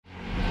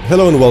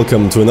Hello and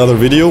welcome to another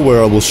video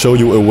where I will show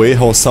you a way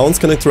how sounds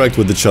can interact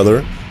with each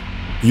other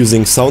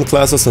using sound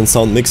classes and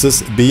sound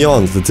mixes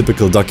beyond the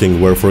typical ducking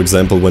where, for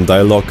example, when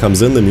dialogue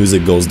comes in, the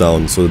music goes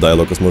down so the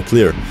dialogue is more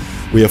clear.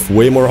 We have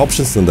way more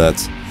options than that.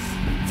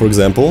 For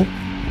example,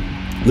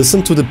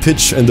 listen to the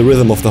pitch and the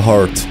rhythm of the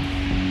heart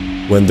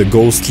when the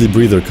ghostly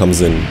breather comes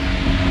in.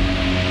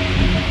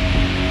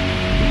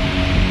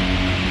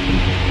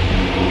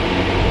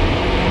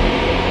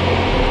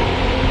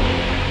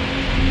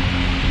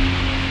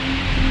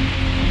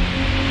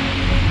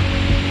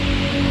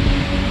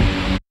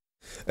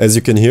 As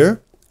you can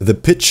hear, the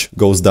pitch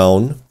goes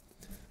down,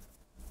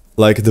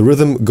 like the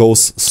rhythm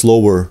goes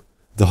slower,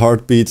 the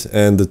heartbeat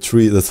and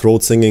the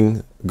throat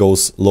singing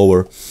goes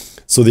lower.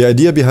 So the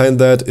idea behind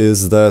that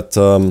is that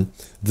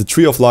the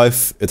tree of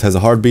life, it has a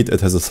heartbeat,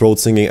 it has a throat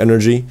singing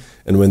energy,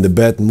 and when the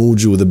bad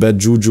mojo, the bad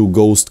juju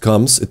ghost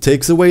comes, it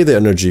takes away the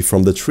energy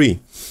from the tree.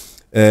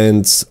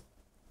 And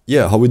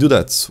yeah, how we do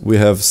that? We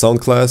have sound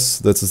class,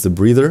 that is the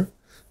breather,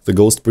 the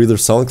ghost breather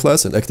sound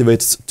class, and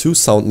activates two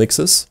sound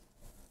mixes.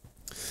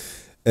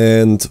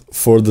 And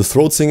for the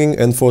throat singing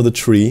and for the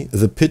tree,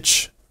 the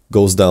pitch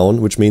goes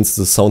down, which means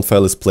the sound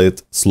file is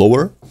played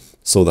slower.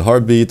 So the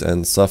heartbeat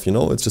and stuff, you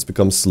know, it just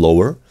becomes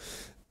slower.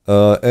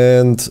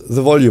 And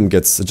the volume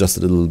gets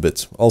adjusted a little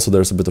bit. Also,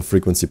 there's a bit of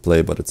frequency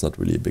play, but it's not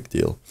really a big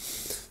deal.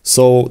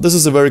 So this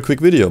is a very quick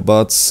video,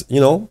 but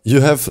you know,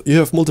 you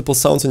have multiple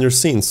sounds in your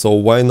scene, so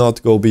why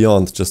not go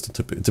beyond just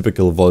a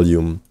typical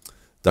volume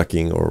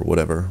ducking or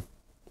whatever?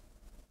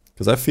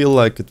 Because I feel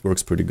like it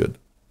works pretty good.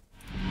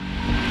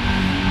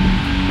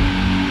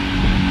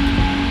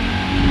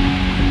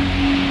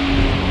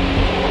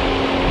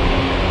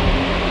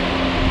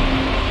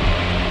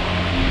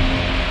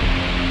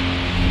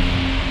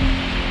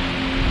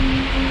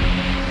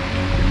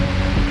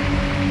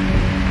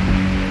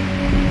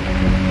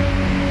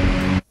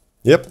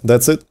 Yep,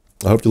 that's it.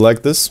 I hope you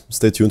liked this.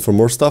 Stay tuned for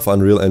more stuff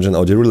Unreal Engine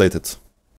audio related.